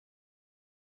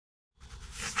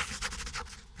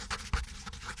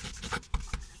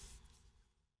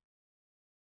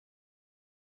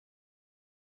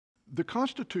The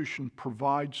Constitution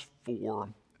provides for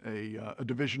a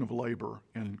division of labor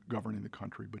in governing the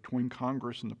country between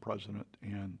Congress and the President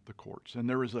and the courts. And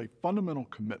there is a fundamental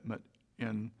commitment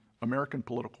in American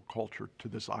political culture to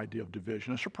this idea of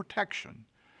division. It's a protection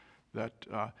that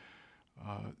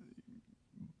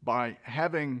by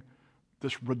having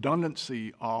this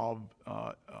redundancy of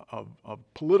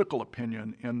political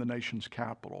opinion in the nation's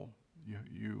capital,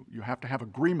 you have to have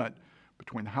agreement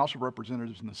between the House of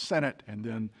Representatives and the Senate, and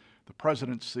then the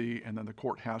presidency, and then the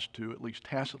court has to at least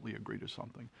tacitly agree to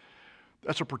something.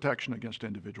 That's a protection against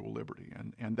individual liberty.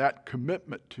 And that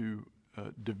commitment to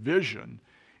division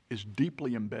is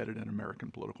deeply embedded in American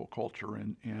political culture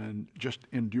and just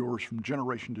endures from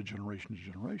generation to generation to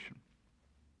generation.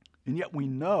 And yet we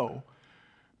know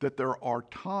that there are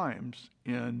times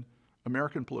in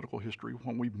American political history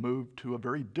when we've moved to a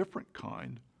very different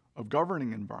kind of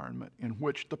governing environment in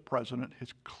which the president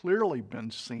has clearly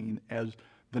been seen as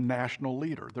the national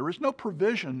leader. There is no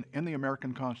provision in the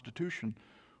American Constitution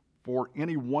for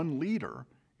any one leader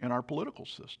in our political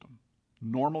system.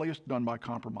 Normally it's done by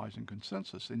compromise and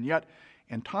consensus. And yet,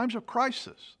 in times of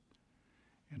crisis,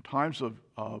 in times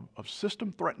of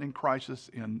system-threatening crisis,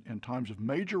 in times of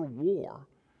major war,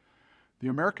 the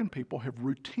American people have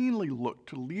routinely looked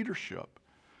to leadership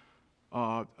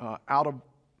out of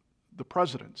the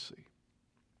presidency.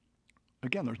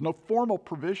 Again, there's no formal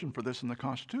provision for this in the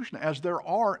Constitution, as there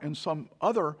are in some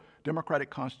other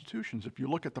democratic constitutions. If you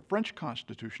look at the French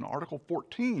Constitution, Article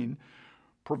 14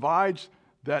 provides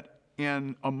that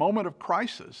in a moment of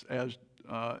crisis, as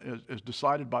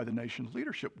decided by the nation's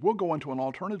leadership, we'll go into an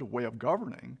alternative way of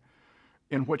governing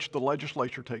in which the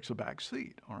legislature takes a back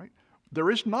seat. All right?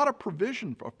 There is not a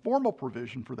provision, a formal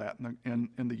provision for that in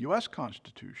the U.S.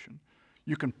 Constitution.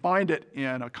 You can find it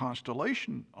in a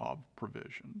constellation of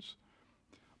provisions,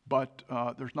 but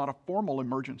there's not a formal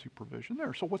emergency provision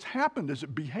there. So what's happened is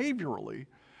that behaviorally,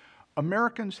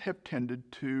 Americans have tended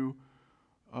to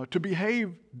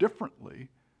behave differently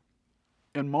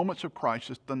in moments of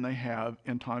crisis than they have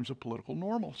in times of political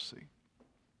normalcy.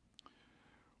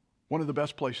 One of the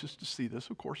best places to see this,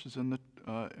 of course, is in the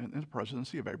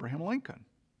presidency of Abraham Lincoln.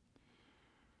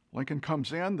 Lincoln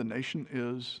comes in, the nation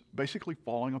is basically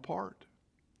falling apart.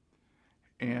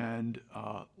 And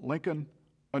Lincoln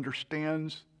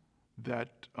understands that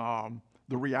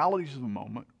the realities of the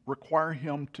moment require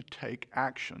him to take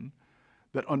action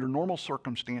that under normal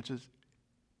circumstances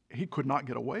he could not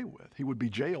get away with. He would be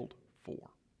jailed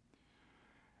for.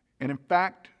 And in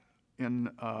fact,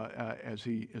 as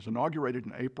he is inaugurated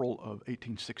in April of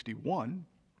 1861,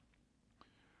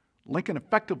 Lincoln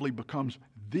effectively becomes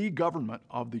the government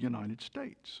of the United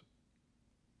States.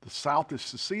 The South is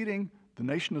seceding, the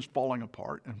nation is falling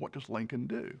apart, and what does Lincoln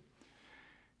do?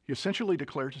 He essentially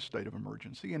declares a state of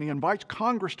emergency, and he invites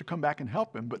Congress to come back and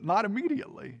help him, but not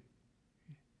immediately.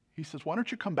 He says, why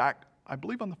don't you come back, I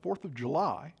believe on the 4th of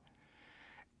July,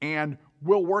 and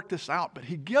we'll work this out. But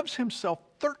he gives himself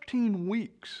 13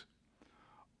 weeks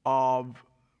of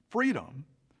freedom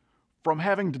from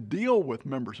having to deal with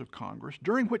members of Congress,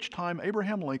 during which time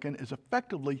Abraham Lincoln is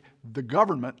effectively the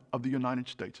government of the United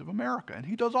States of America. And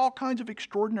he does all kinds of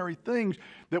extraordinary things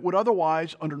that would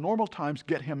otherwise, under normal times,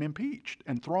 get him impeached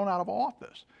and thrown out of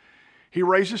office. He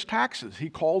raises taxes. He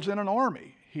calls in an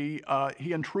army. He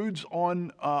intrudes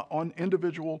on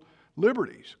individual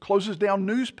liberties, closes down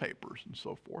newspapers, and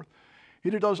so forth. He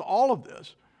does all of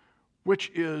this, which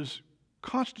is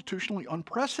constitutionally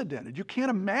unprecedented. You can't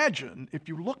imagine, if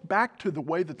you look back to the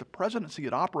way that the presidency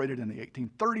had operated in the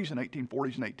 1830s and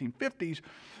 1840s and 1850s,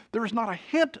 there is not a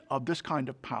hint of this kind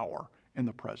of power in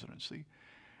the presidency.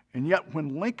 And yet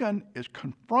when Lincoln is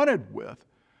confronted with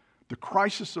the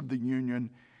crisis of the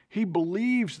Union, he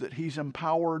believes that he's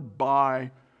empowered by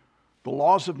the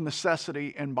laws of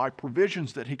necessity and by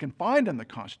provisions that he can find in the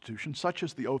Constitution, such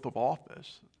as the oath of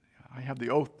office.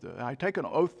 I take an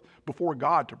oath before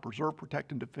God to preserve,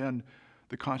 protect, and defend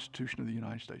the Constitution of the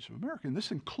United States of America. And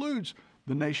this includes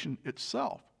the nation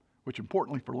itself, which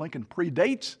importantly for Lincoln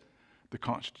predates the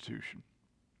Constitution.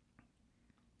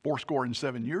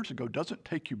 7 years ago doesn't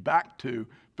take you back to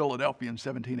Philadelphia in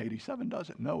 1787, does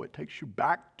it? No, it takes you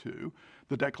back to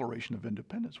the Declaration of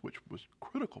Independence, which was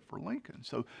critical for Lincoln.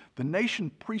 So the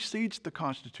nation precedes the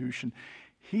Constitution.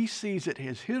 He sees it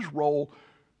as his role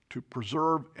to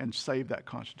preserve and save that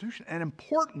Constitution. And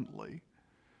importantly,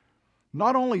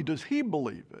 not only does he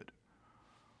believe it,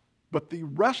 but the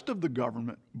rest of the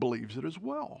government believes it as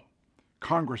well.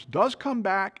 Congress does come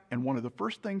back, and one of the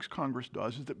first things Congress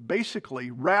does is it basically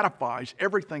ratifies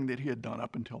everything that he had done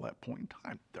up until that point in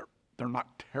time. They're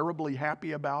not terribly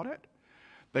happy about it.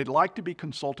 They'd like to be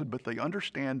consulted, but they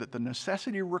understand that the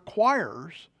necessity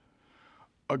requires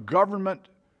a government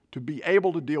to be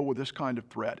able to deal with this kind of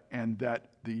threat, and that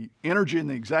the energy in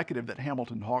the executive that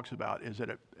Hamilton talks about is at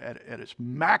its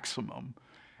maximum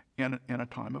in a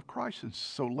time of crisis.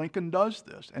 So Lincoln does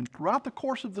this. And throughout the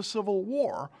course of the Civil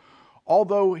War,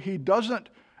 although he doesn't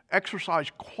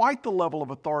exercise quite the level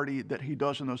of authority that he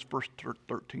does in those first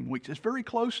 13 weeks, it's very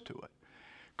close to it.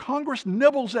 Congress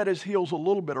nibbles at his heels a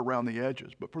little bit around the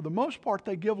edges, but for the most part,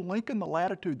 they give Lincoln the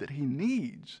latitude that he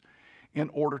needs in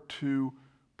order to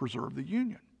preserve the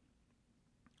Union.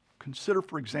 Consider,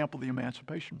 for example, the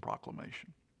Emancipation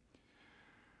Proclamation.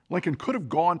 Lincoln could have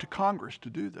gone to Congress to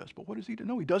do this, but what does he do?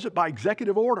 No, he does it by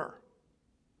executive order.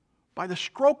 By the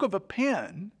stroke of a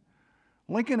pen,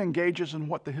 Lincoln engages in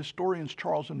what the historians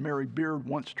Charles and Mary Beard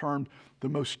once termed the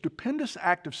most stupendous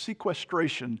act of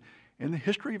sequestration in the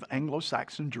history of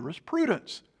Anglo-Saxon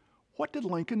jurisprudence. What did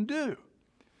Lincoln do?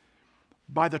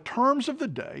 By the terms of the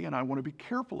day, and I want to be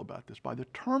careful about this, by the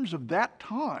terms of that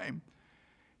time,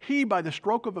 he, by the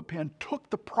stroke of a pen, took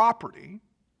the property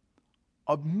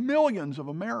of millions of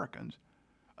Americans,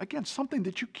 again, something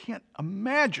that you can't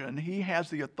imagine he has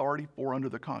the authority for under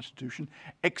the Constitution,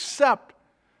 except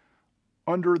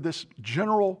under this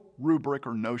general rubric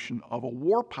or notion of a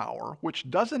war power, which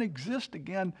doesn't exist,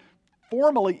 again,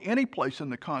 formally any place in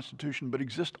the Constitution, but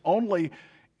exists only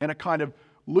in a kind of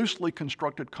loosely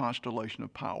constructed constellation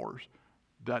of powers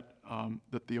that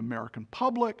the American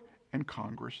public and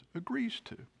Congress agrees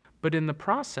to. But in the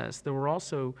process, there were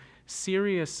also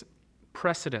serious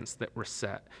precedents that were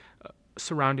set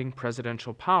surrounding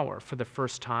presidential power. For the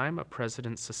first time, a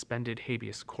president suspended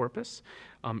habeas corpus,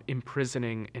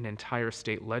 imprisoning an entire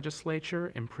state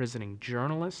legislature, imprisoning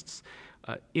journalists.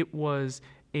 It was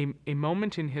a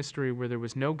moment in history where there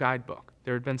was no guidebook.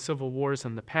 There had been civil wars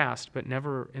in the past, but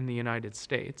never in the United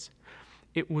States.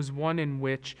 It was one in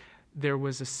which there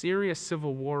was a serious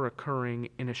civil war occurring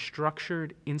in a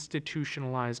structured,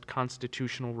 institutionalized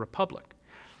constitutional republic.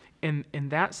 And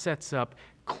that sets up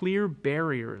clear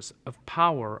barriers of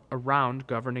power around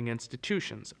governing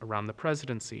institutions, around the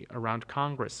presidency, around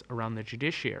Congress, around the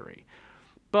judiciary.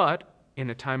 But in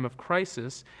a time of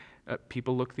crisis,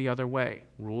 people look the other way.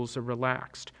 Rules are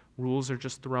relaxed. Rules are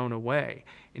just thrown away.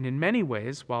 And in many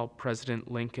ways, while President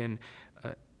Lincoln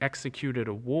executed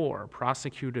a war,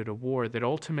 prosecuted a war that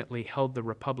ultimately held the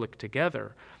republic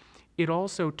together, it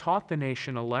also taught the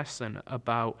nation a lesson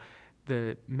about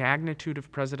the magnitude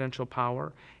of presidential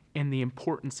power and the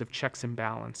importance of checks and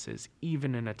balances,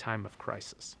 even in a time of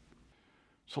crisis.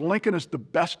 So Lincoln is the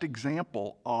best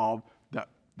example of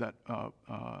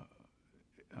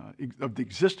of the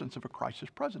existence of a crisis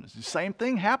presidency. The same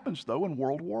thing happens, though, in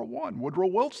World War I. Woodrow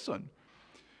Wilson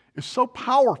is so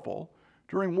powerful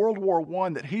during World War I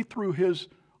that he, through his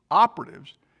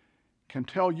operatives, can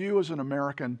tell you as an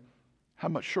American how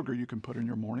much sugar you can put in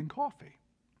your morning coffee.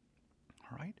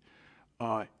 All right?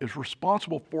 Is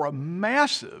responsible for a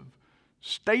massive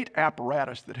state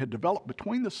apparatus that had developed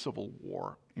between the Civil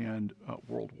War and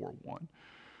World War I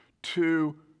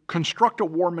to construct a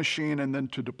war machine and then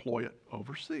to deploy it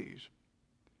overseas.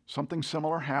 Something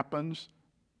similar happens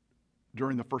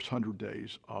during the first 100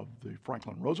 days of the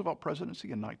Franklin Roosevelt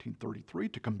presidency in 1933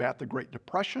 to combat the Great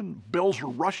Depression. Bills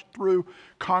were rushed through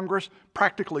Congress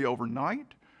practically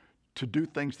overnight to do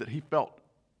things that he felt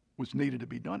was needed to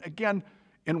be done. Again,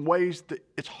 in ways that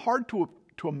it's hard to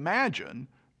imagine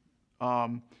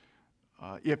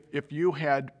if you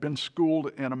had been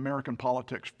schooled in American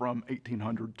politics from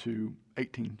 1800 to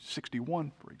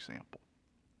 1861, for example.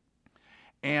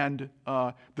 And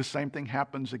the same thing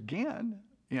happens again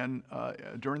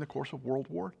during the course of World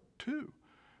War II,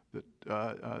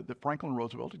 that Franklin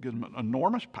Roosevelt gives him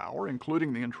enormous power,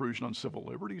 including the intrusion on civil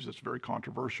liberties. It's very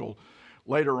controversial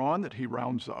later on that he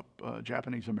rounds up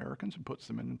Japanese Americans and puts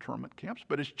them in internment camps,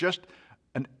 but it's just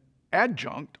an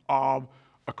adjunct of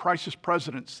a crisis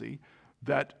presidency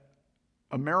that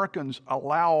Americans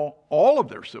allow all of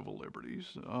their civil liberties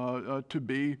to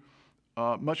be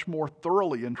much more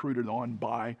thoroughly intruded on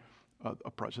by a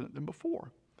president than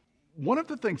before. One of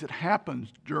the things that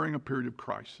happens during a period of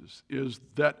crisis is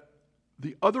that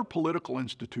the other political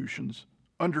institutions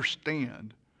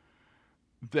understand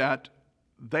that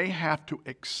they have to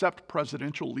accept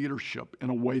presidential leadership in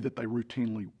a way that they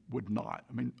routinely would not.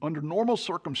 I mean, under normal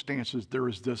circumstances, there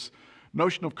is this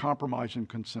notion of compromise and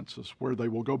consensus where they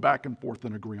will go back and forth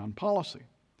and agree on policy.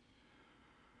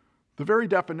 The very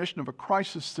definition of a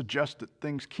crisis suggests that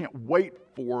things can't wait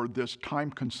for this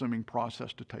time-consuming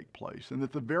process to take place, and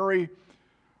that the very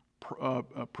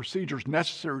procedures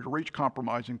necessary to reach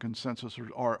compromise and consensus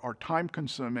are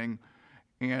time-consuming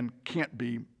and can't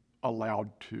be allowed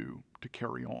to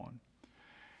carry on.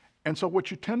 And so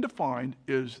what you tend to find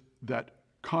is that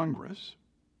Congress,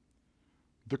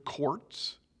 the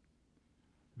courts,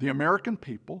 the American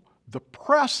people, the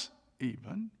press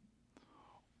even,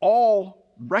 all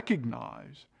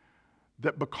recognize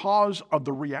that because of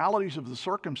the realities of the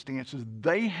circumstances,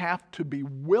 they have to be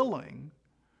willing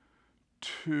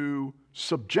to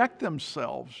subject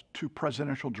themselves to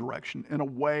presidential direction in a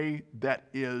way that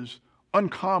is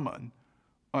uncommon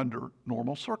under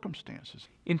normal circumstances.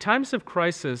 In times of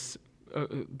crisis,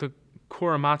 the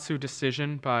Korematsu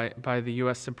decision by the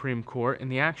U.S. Supreme Court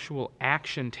and the actual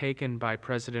action taken by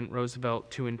President Roosevelt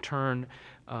to intern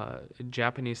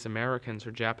Japanese Americans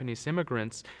or Japanese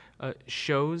immigrants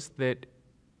shows that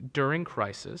during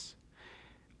crisis,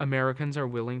 Americans are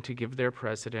willing to give their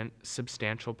president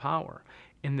substantial power,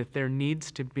 and that there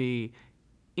needs to be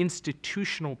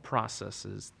institutional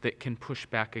processes that can push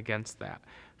back against that.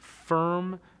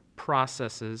 Firm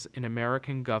processes in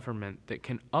American government that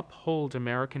can uphold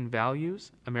American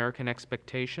values, American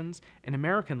expectations, and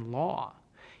American law,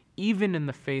 even in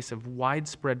the face of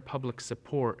widespread public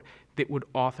support that would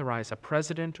authorize a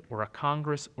president or a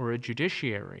Congress or a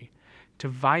judiciary to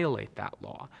violate that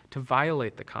law, to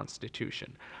violate the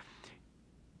Constitution.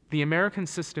 The American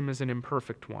system is an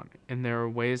imperfect one, and there are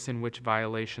ways in which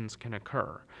violations can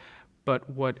occur. But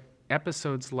what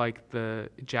episodes like the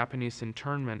Japanese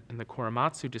internment and the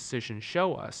Korematsu decision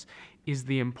show us is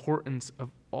the importance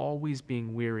of always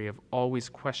being weary, of always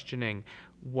questioning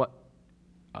what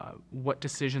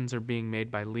decisions are being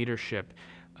made by leadership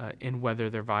and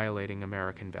whether they're violating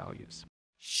American values.